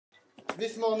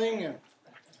this morning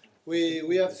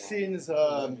we have seen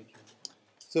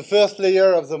the first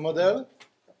layer of the model.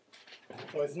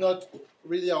 So it's not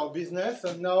really our business.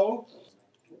 And now,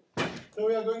 so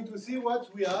we are going to see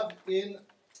what we have in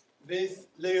this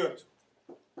layer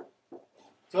 2.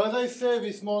 So as I said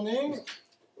this morning,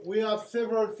 we have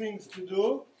several things to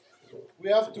do. We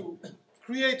have to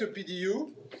create a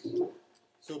PDU.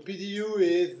 So PDU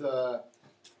is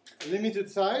limited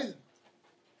size.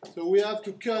 So we have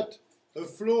to cut a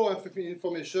flow of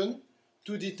information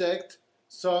to detect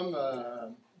some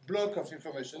block of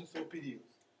information, so PDUs.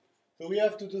 So we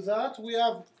have to do that. We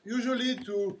have usually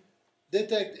to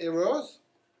detect errors.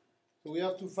 So we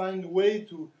have to find a way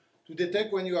to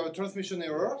detect when you have a transmission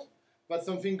error, but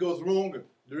something goes wrong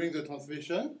during the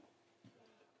transmission.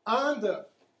 And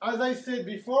as I said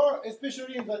before,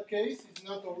 especially in that case, it's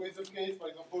not always the case, for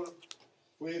example,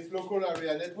 with local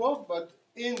area network, but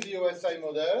in the OSI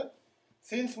model,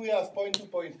 since we have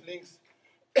point-to-point links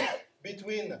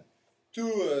between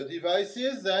two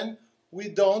devices, then we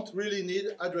don't really need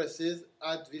addresses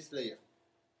at this layer,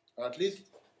 or at least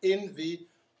in the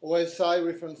OSI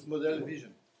reference model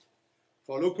vision.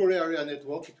 For local area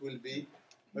network, it will be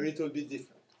a little bit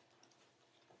different.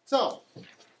 So,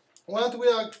 what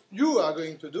you are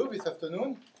going to do this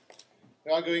afternoon,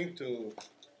 we are going to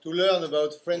learn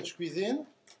about French cuisine,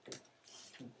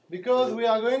 because we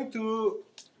are going to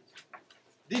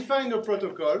define a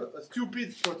protocol, a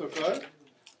stupid protocol,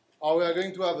 or we are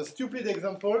going to have a stupid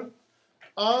example,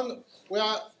 and we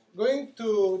are going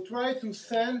to try to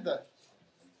send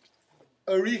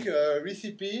a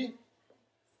recipe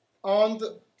on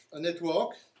a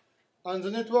network, and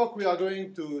the network we are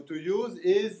going to use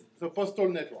is the postal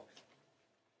network.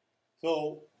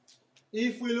 So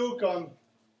if we look on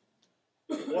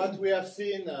what we have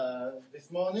seen this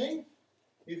morning,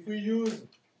 if we use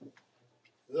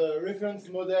the reference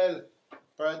model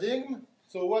paradigm,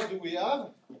 so what do we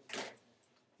have?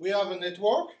 We have a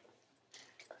network.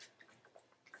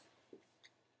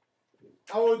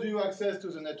 How do you access to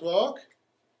the network?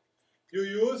 You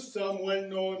use some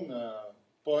well-known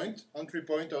entry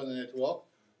point on the network,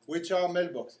 which are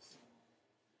mailboxes.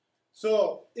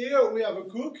 So here we have a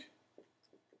cook,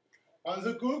 and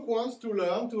the cook wants to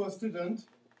learn to a student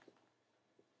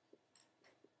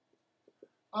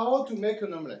how to make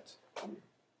an omelette.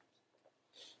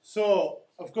 So,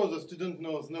 of course, the student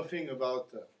knows nothing about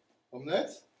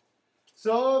omelettes.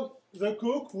 So the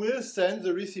cook will send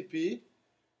the recipe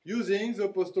using the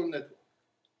postal network.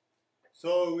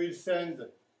 So we'll send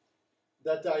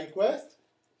data request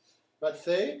that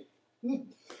say,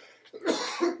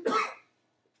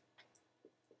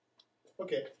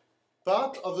 okay,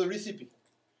 part of the recipe.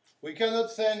 We cannot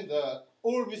send the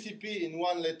whole recipe in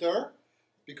one letter,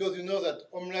 because you know that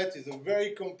omelette is a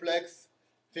very complex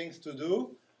thing to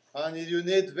do, and you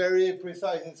need very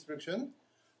precise instruction.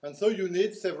 And so you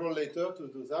need several letters to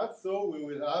do that. So we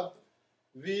will have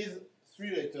these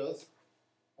 3 letters.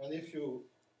 And if you,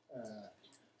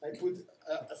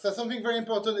 so something very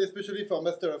important, especially for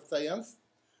Master of Science,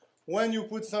 when you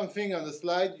put something on the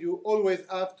slide, you always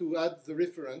have to add the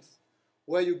reference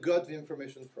where you got the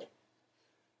information from.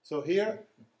 So here,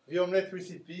 the omelette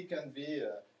recipe can be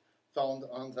found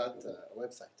on that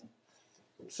website.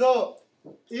 So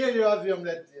here you have the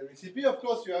omelette recipe. Of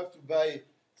course, you have to buy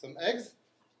some eggs.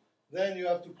 Then you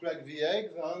have to crack the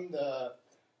eggs and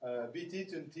beat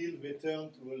it until they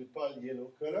turn to a pale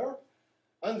yellow color.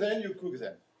 And then you cook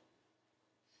them.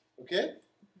 Okay?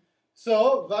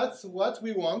 So that's what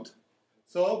we want.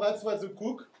 So that's what the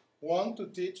cook wants to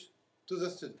teach to the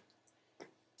student.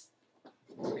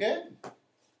 Okay?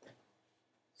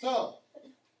 So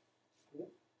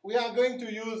we are going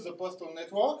to use the postal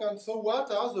network. And so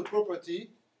what are the properties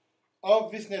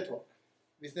of this network?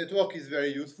 This network is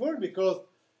very useful because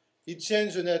it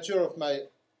changes the nature of my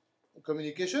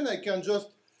communication. I can just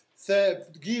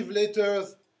give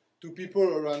letters to people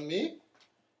around me.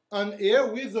 And here,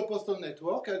 with the postal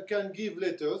network, I can give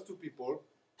letters to people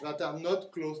that are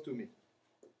not close to me.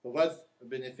 So that's the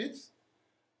benefits.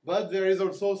 But there is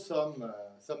also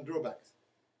some drawbacks.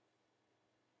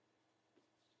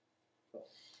 So,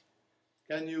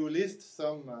 can you list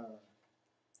some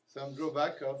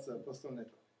drawback of the postal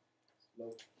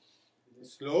network?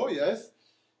 Slow, yes.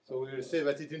 So we will say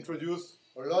that it introduces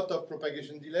a lot of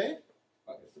propagation delay.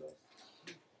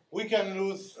 We can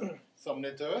lose some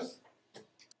letters.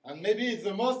 And maybe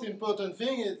the most important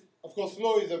thing is, of course,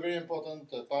 slow is a very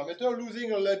important parameter.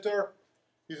 Losing a letter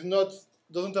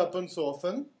doesn't happen so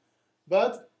often.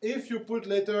 But if you put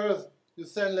letters, you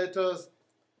send letters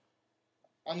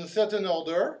on a certain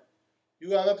order,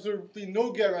 you have absolutely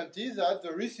no guarantee that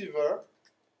the receiver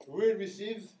will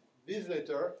receive this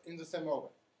letter in the same order.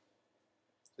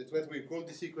 That's what we call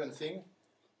desequencing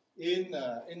in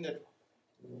network.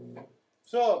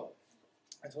 So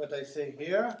that's what I say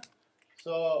here.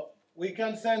 So we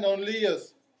can send only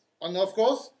as, and of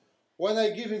course, when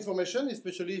I give information,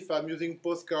 especially if I'm using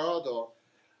postcard, or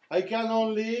I can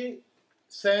only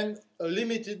send a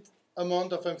limited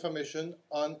amount of information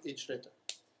on each letter.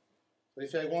 So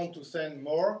if I want to send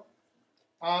more,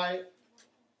 I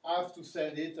have to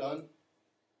send it on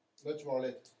much more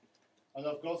letters. And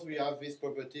of course, we have this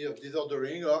property of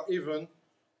disordering or even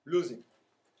losing.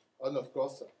 And of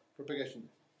course, propagation.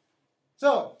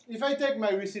 So if I take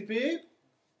my recipe,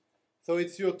 so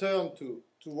it's your turn to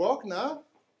work now.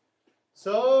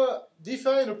 So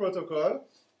define a protocol.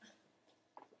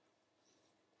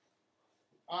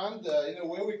 And in a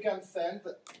way, we can send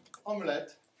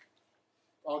omelette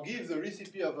or give the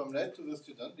recipe of omelette to the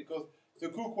student, because the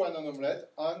cook one on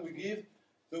omelette, and we give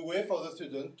the way for the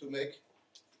student to make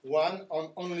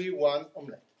only one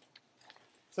omelette.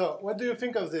 So what do you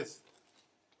think of this?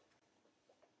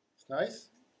 It's nice.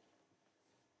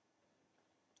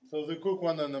 So the cook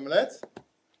one on omelette,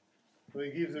 we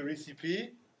give the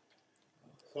recipe.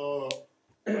 So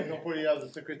for example, you have the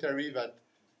secretary that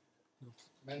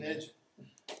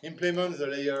implements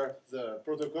the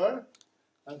protocol.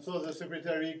 And so the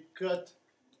secretary cut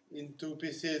into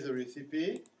pieces the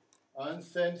recipe and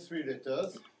sends 3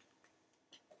 letters.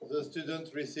 The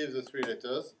student receives the 3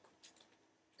 letters,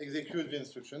 execute the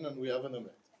instruction, and we have an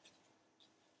omelette.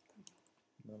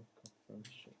 No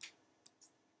confirmation.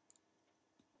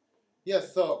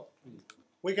 Yes, so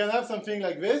we can have something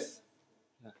like this.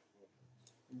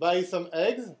 Buy some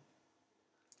eggs.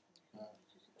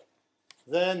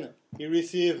 Then he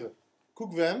receives,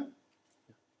 cook them,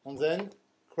 and then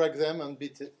crack them and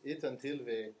beat it until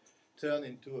they turn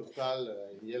into a pale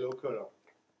yellow color.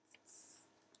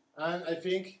 And I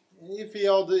think if he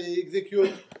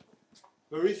execute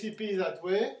the recipe that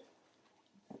way,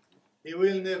 he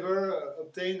will never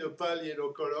obtain a pale yellow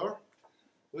color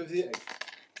with the egg.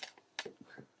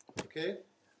 Okay?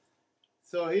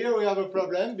 So here we have a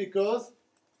problem because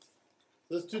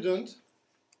the student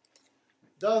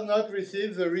does not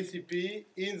receive the recipe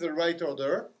in the right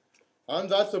order. And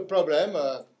that's a problem.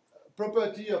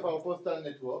 Property of our postal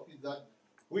network is that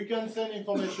we can send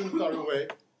information far away,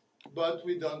 but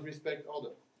we don't respect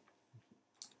order.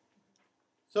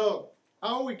 So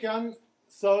how we can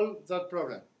solve that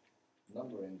problem?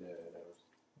 Numbering the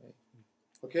letters.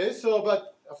 Okay, so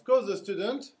but of course the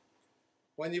student,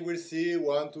 when he will see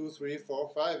 1, 2, 3, 4,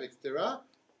 5, etc.,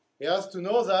 he has to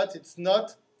know that it's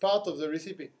not part of the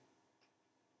recipe.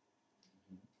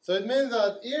 So it means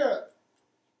that here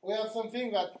we have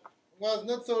something that was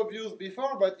not so obvious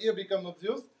before, but here becomes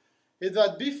obvious, is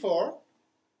that before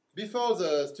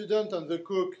the student and the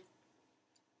cook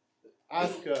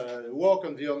work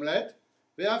on the omelette,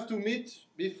 they have to meet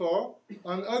before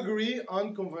and agree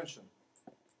on convention.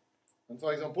 And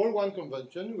for example, one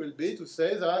convention will be to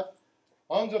say that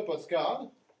on the postcard,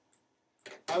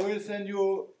 I will send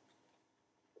you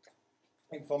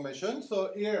information.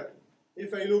 So here,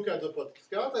 if I look at the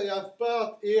postcard, I have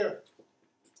part here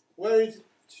where it's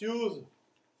used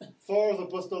for the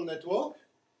postal network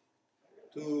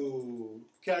to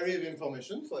carry the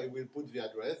information. So I will put the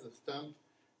address, the stamp,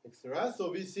 etc.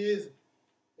 So this is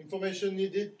information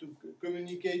needed to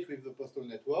communicate with the postal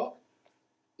network.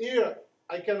 Here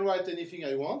I can write anything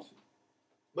I want,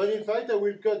 but in fact I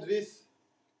will cut this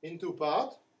into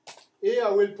parts. Here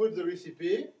I will put the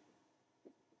recipe,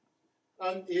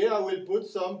 and here I will put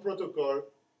some protocol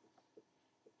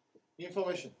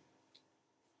information.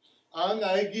 And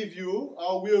I give you,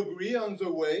 or we agree on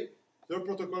the way the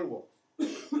protocol works.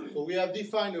 So we have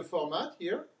defined a format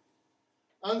here,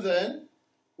 and then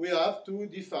we have to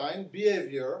define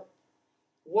behavior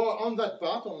on that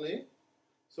part only.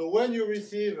 So when you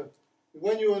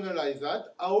analyze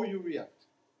that, how you react.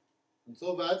 And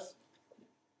so that's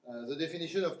the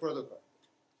definition of protocol.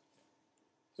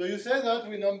 So you say that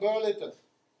we number letters.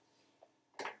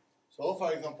 So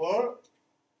for example,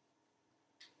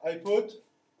 I put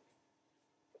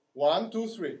 1, 2,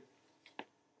 3.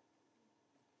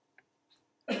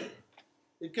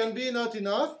 It can be not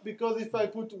enough, because if I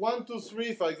put 1, 2,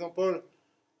 3, for example,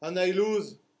 and I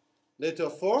lose letter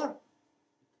 4,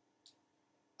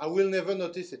 I will never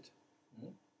notice it.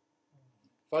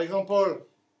 For example,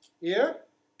 here,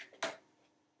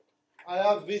 I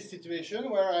have this situation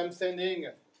where I'm sending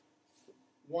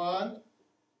 1,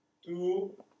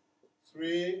 2,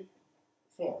 3,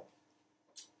 4.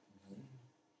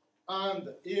 And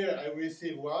here I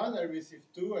receive 1, I receive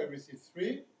 2, I receive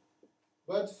 3,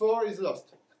 but 4 is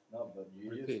lost. No, but you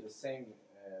Repeat. use the same,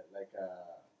 like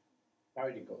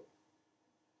parity code.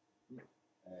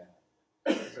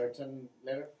 Certain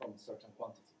letter from certain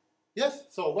quantity. Yes,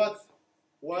 so that's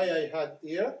why I had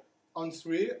here on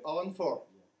 3 or on 4.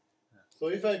 So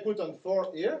if I put on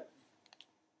 4 here,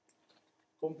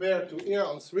 compared to here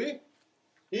on 3,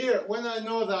 here, when I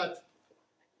know that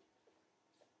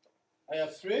I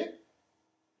have 3,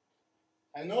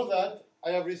 I know that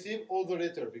I have received all the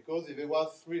letters, because if it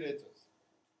was 3 letters.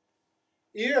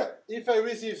 Here, if I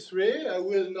receive 3, I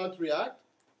will not react,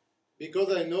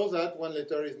 because I know that 1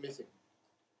 letter is missing.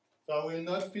 So I will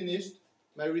not finish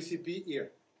my recipe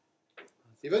here.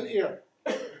 Even here,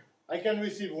 I can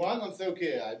receive 1 and say,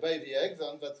 okay, I buy the eggs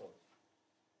and that's all.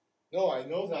 No, I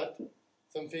know that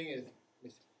something is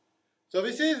missing. So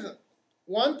this is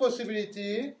one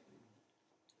possibility.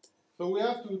 So we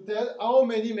have to tell how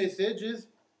many messages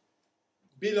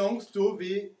belongs to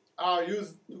the are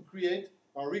used to create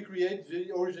or recreate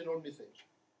the original message.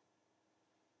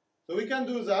 So we can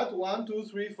do that 1, 2,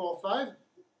 3, 4, 5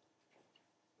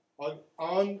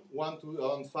 on 1, 2,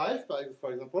 on 5,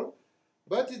 for example.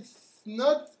 But it's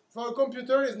not, for a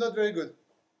computer, it's not very good.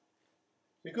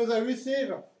 Because I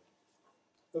receive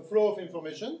a flow of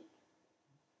information,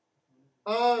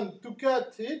 and to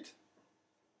cut it,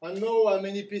 and know how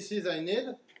many pieces I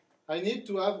need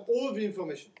to have all the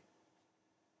information.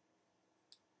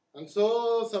 And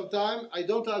so sometimes I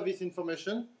don't have this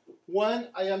information when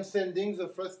I am sending the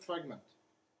first fragment.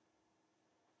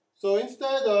 So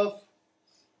instead of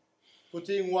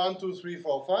putting 1, 2, 3,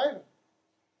 4, 5,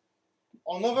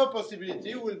 another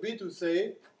possibility will be to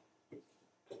say,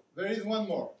 there is one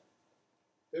more.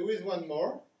 There is one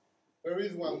more. There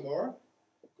is one more.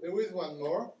 There is one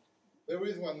more. There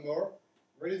is one more.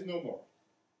 There is no more.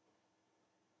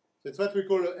 So it's what we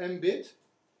call an M bit.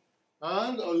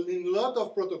 And in a lot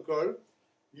of protocol,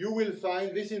 you will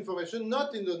find this information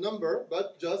not in the number,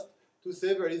 but just to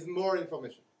say there is more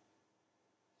information.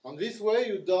 And this way,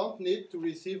 you don't need to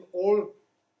receive all,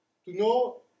 to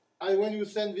know when you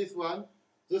send this one,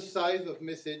 the size of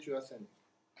message you are sending.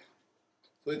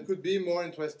 So it could be more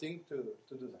interesting to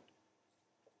do that.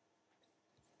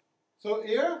 So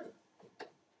here,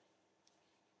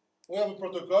 we have a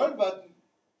protocol that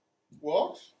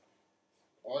works,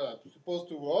 or it's supposed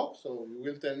to work, so you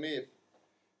will tell me if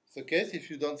it's the case, if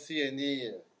you don't see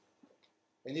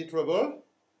any trouble.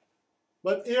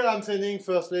 But here I'm sending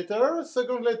first letter,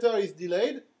 second letter is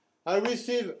delayed, I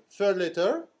receive third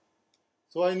letter,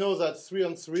 so I know that 3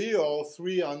 and 3, or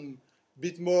 3 and a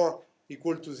bit more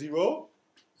equal to 0.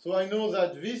 So I know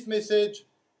that this message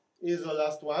is the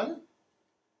last one,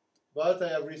 but I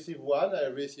have received 1, I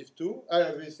have received 2, I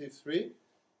have received 3,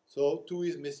 so 2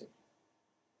 is missing.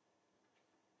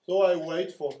 So I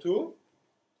wait for 2,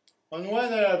 and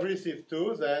when I have received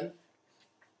 2, then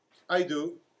I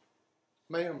do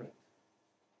my omelette.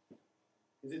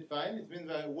 Is it fine? It means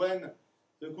that when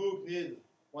the cook needs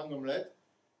 1 omelette,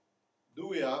 do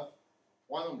we have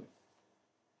 1 omelette?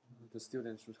 The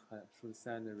student should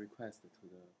send a request to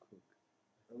the cook.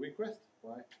 A request?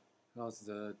 Why? Because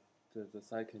the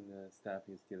second step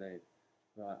is delayed.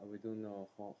 We don't know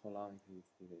how long it is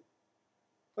delayed.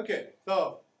 Okay,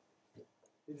 so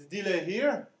it's delayed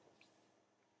here.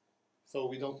 So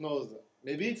we don't know.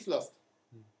 Maybe it's lost.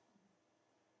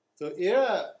 So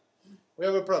here we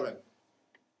have a problem.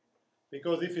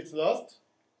 Because if it's lost,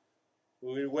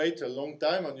 we will wait a long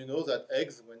time, and you know that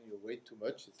eggs, when you wait too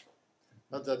much, it's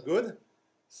not that good.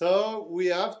 So we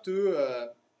have to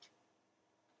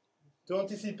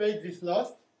anticipate this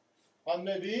loss, and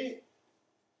maybe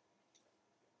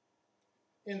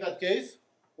in that case,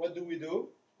 what do we do?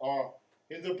 Or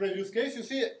in the previous case, you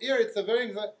see here it's a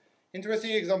very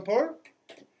interesting example,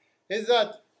 is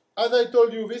that, as I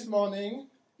told you this morning,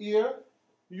 here,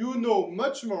 you know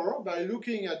much more by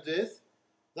looking at this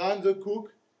than the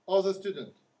cook or the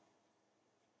student.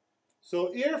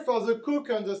 So here, for the cook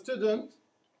and the student,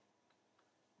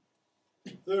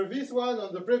 this one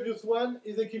and the previous one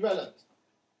is equivalent.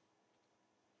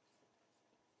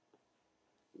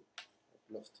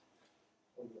 Lost.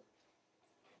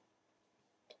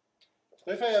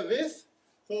 So if I have this,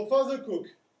 so for the cook,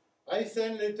 I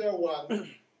send letter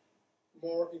 1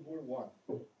 more equal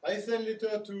 1. I send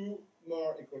letter 2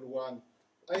 more equal 1.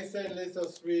 I send letter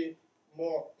 3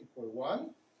 more equal 1.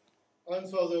 And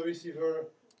for the receiver,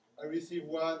 I receive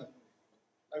 1,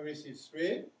 I receive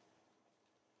 3.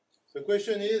 The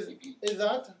question is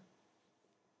that?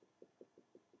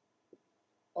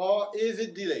 Or is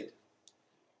it delayed?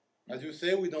 As you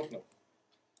say, we don't know.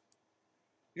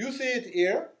 You see it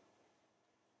here,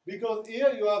 because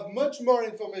here you have much more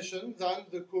information than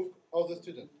the cook or the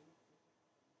student.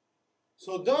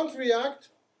 So don't react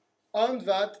on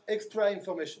that extra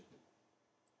information.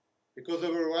 because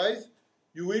otherwise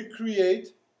you will create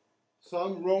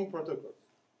some wrong protocols.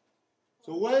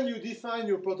 So when you define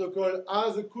your protocol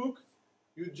as a cook,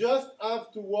 you just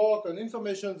have to work on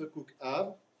information the cook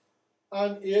have,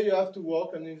 and here you have to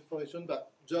work on information that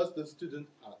just the student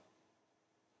have.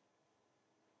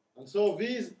 And so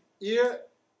these here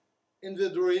in the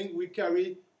drawing we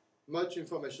carry much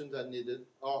information that needed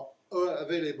or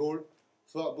available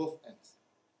for both ends.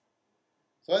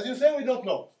 So as you say, we don't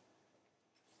know.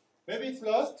 Maybe it's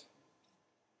lost,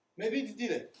 maybe it's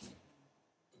delayed.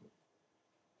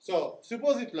 So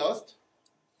suppose it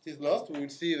is lost, we will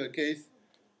see the case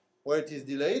where it is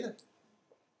delayed.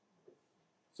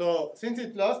 So since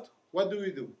it's lost, what do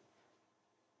we do?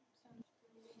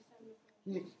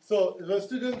 So the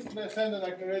student may send an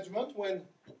acknowledgement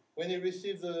when he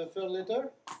receives the third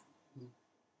letter.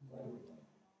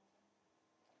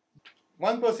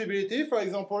 One possibility, for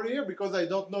example here, because I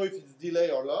don't know if it's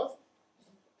delayed or lost,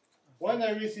 when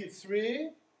I receive 3,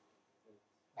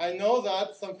 I know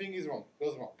that something is wrong,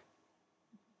 goes wrong.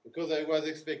 Because I was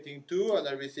expecting 2 and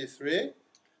I received 3.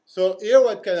 So here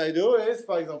what can I do is,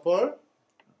 for example,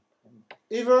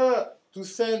 either to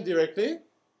send directly,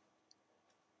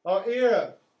 or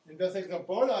here, in this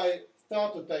example, I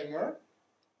start a timer,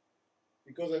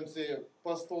 because I'm saying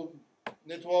postal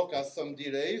network has some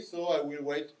delay, so I will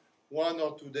wait 1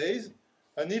 or 2 days.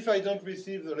 And if I don't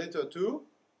receive the letter 2,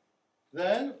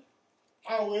 then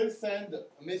I will send a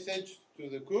message to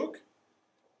the cook.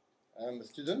 I'm a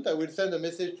student, I will send a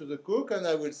message to the cook and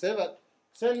I will say that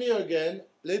send me again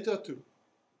letter 2.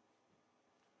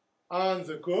 And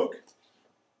the cook,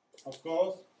 of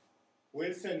course,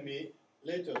 will send me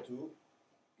letter 2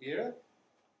 here.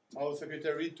 Our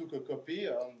secretary took a copy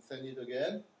and sent it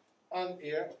again. And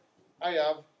here I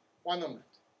have 1 omelette.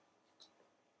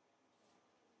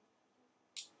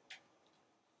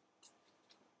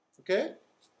 Okay?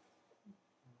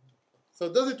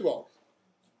 So does it work?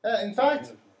 In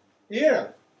fact,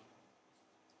 here,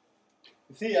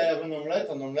 you see I have an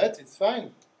omelette, it's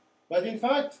fine. But in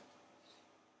fact,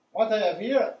 what I have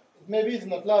here, maybe it's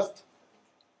not lost,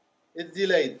 it's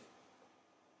delayed.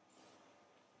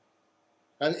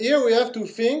 And here we have to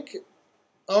think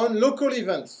on local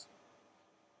events.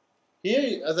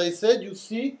 Here, as I said, you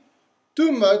see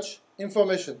too much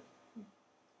information.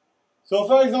 So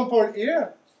for example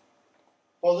here,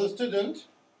 for the student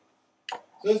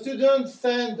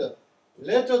sends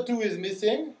letter 2 is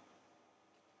missing,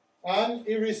 and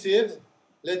he receives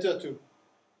letter 2.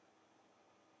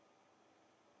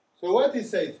 So what he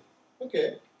says,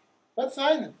 okay, that's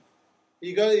fine.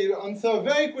 He answered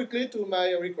very quickly to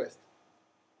my request.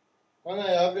 And I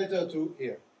have letter 2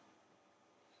 here.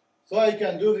 So I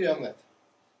can do the omelette.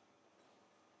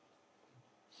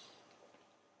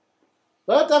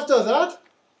 But after that,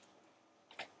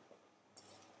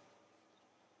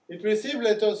 it received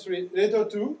letter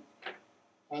 2,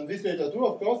 and this letter 2,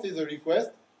 of course, is a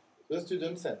request the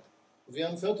student sent. The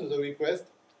answer to the request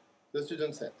the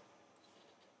student sent.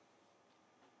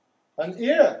 And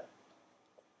here,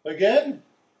 again,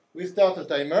 we start a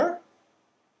timer,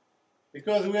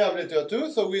 because we have letter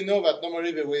 2, so we know that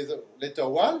normally there is letter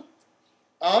 1,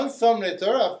 and some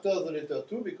letter after the letter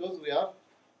 2, because we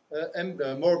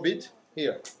have more bit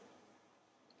here.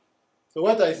 So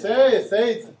what I say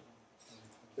it's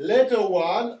letter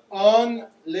 1 and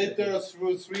letter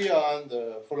 3 and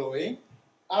following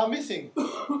are missing.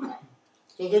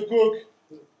 So the cook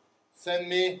send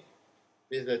me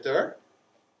this letter,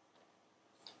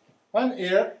 and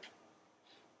here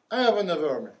I have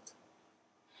another omelette.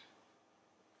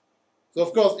 So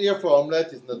of course here for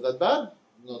omelette is not that bad,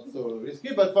 not so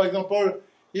risky, but for example,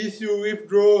 if you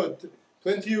withdraw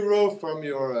 20 € from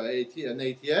your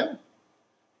ATM,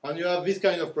 and you have this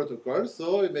kind of protocol,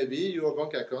 so maybe your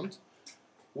bank account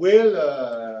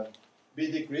will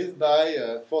be decreased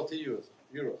by 40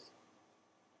 euros.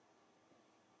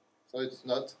 So it's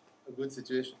not a good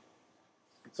situation.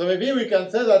 So maybe we can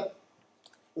say that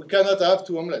we cannot have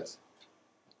 2 omelettes.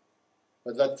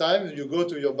 At that time, you go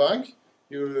to your bank,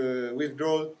 you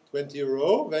withdraw 20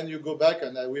 €, then you go back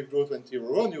and I withdraw 20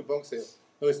 €, and your bank says,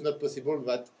 no, it's not possible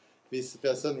that this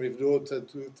person withdraw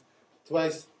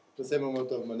twice the same amount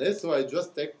of money, so I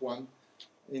just take one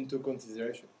into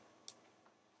consideration.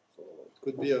 So it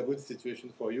could be a good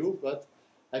situation for you, but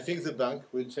I think the bank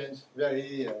will change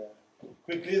very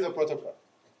quickly the protocol.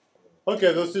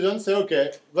 Okay, the students say,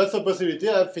 okay, that's a possibility,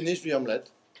 I have finished the omelette.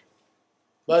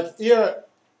 But here,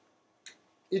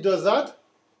 he does that,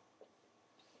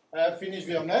 I have finished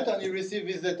the omelette, and he receives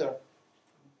this letter.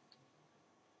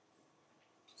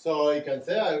 So he can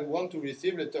say, I want to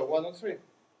receive letter 1 and 3.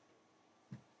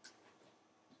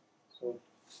 So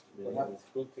Perhaps.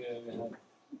 Cook, we have,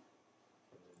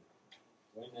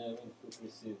 when Cook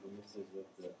receives the message that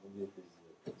the omelet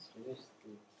is finished,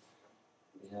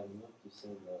 we have not to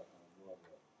send more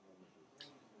messages.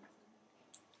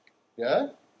 Yeah,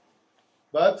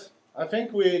 but I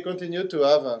think we continue to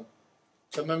have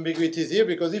some ambiguities here,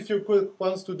 because if your cook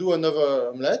wants to do another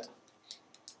omelette,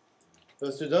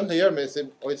 the student here may say,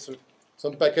 oh, it's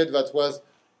some packet that was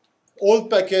old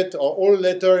packet or old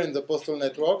letter in the postal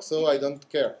network, so I don't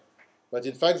care. But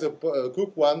in fact, the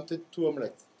cook wanted 2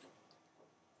 omelettes.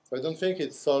 So I don't think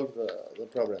it solved the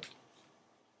problem.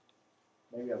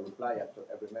 Maybe a reply after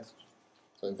every message.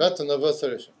 So that's another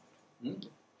solution.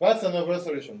 That's another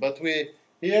solution. But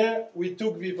here we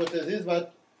took the hypothesis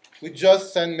that we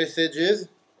just send messages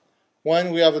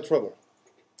when we have a trouble,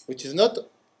 which is not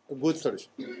a good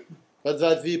solution. But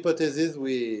that's the hypothesis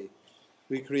we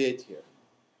create here.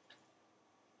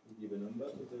 You give a number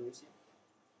to the receiver?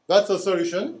 That's a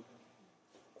solution.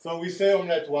 So we say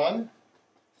omelette 1,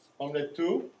 omelette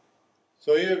 2.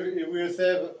 So here we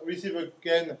will receive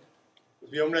again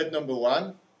the omelette number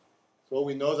 1. So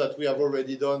we know that we have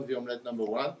already done the omelette number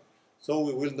 1. So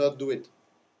we will not do it.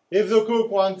 If the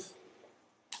cook wants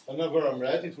another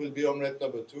omelette, it will be omelette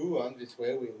number 2, and this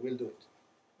way we will do it.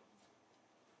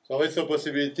 So it's a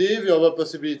possibility. The other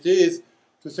possibility is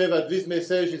to say that this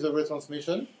message is a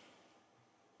retransmission.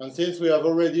 And since we have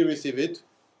already received it,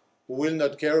 we will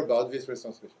not care about this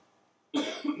retransmission.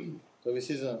 So this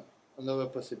is another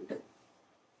possibility.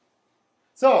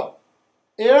 So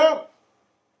here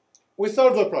we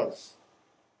solve the problem.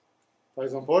 For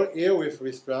example, here with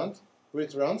returns,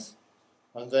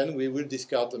 and then we will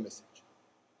discard the message.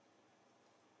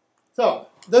 So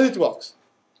does it work?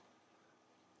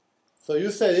 So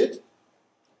you said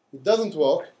it doesn't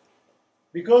work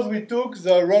because we took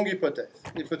the wrong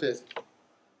hypothesis.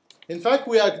 In fact,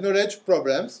 we acknowledge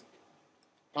problems,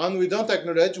 and we don't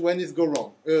acknowledge when it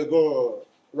go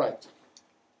right.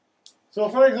 So,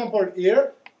 for example,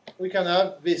 here we can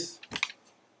have this.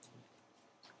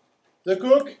 The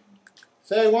cook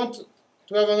says, I want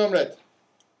to have an omelette.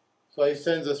 So I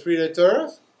send the 3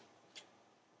 letters,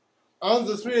 and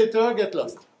the 3 letters get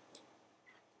lost.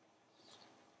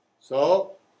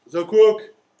 So the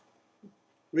cook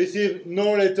receives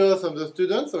no letters from the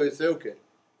student, so he says, okay,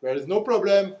 there is no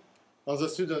problem on the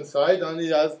student side, and he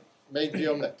has made the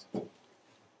omelette.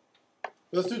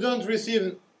 The student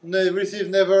receives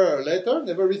never a letter,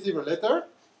 never receive a letter.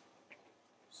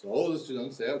 So the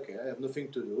student says, okay, I have nothing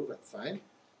to do, that's fine.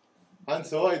 And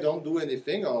so I don't do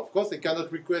anything. Or of course, I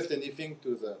cannot request anything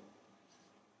to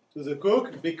the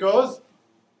cook because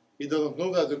he doesn't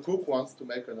know that the cook wants to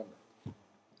make an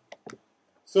omelette.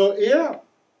 So here,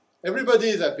 everybody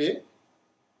is happy.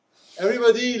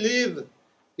 Everybody lives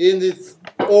in its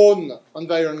own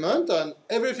environment, and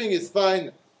everything is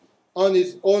fine on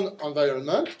its own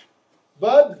environment.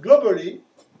 But globally,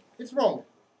 it's wrong.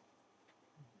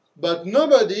 But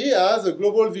nobody has a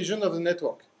global vision of the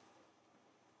network.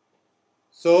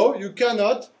 So you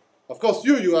cannot, of course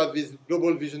you have this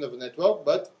global vision of the network,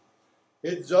 but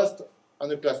it's just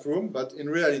on a classroom. But in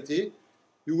reality,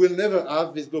 you will never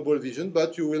have this global vision,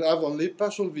 but you will have only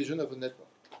partial vision of the network.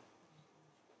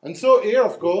 And so here,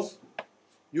 of course,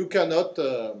 you cannot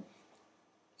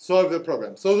solve the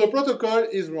problem. So the protocol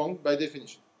is wrong by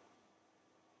definition.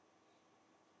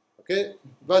 Okay,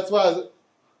 that was,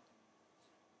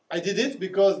 I did it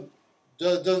because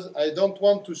I don't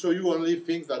want to show you only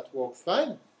things that work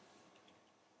fine.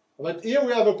 But here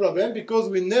we have a problem because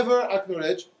we never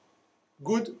acknowledge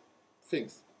good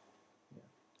things.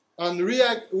 And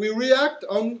we react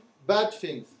on bad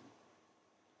things.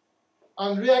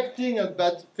 And reacting on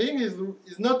bad things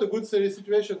is not a good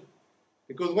situation.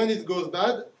 Because when it goes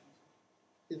bad,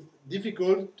 it's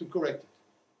difficult to correct it.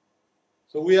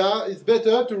 So it's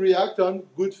better to react on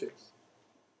good things.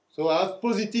 So I have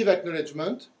positive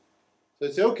acknowledgement. So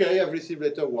I say, okay, I've received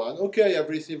letter 1. Okay, I've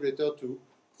received letter 2.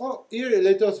 Oh, here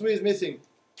letter 3 is missing.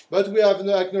 But we have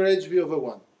not acknowledged the other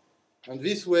one. And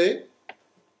this way,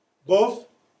 both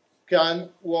can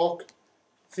work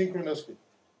synchronously.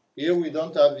 Here we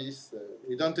don't have this,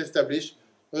 we don't establish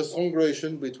a strong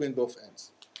relation between both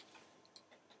ends.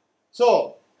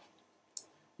 So,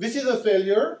 this is a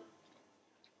failure,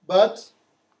 but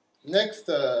next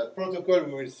protocol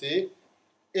we will see,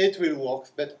 it will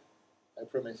work better, I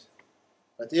promise.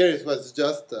 But here it was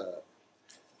just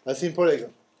a simple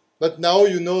example. But now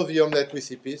you know the omelette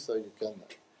recipe, so you can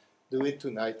do it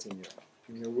tonight in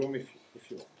your room if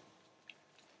you want.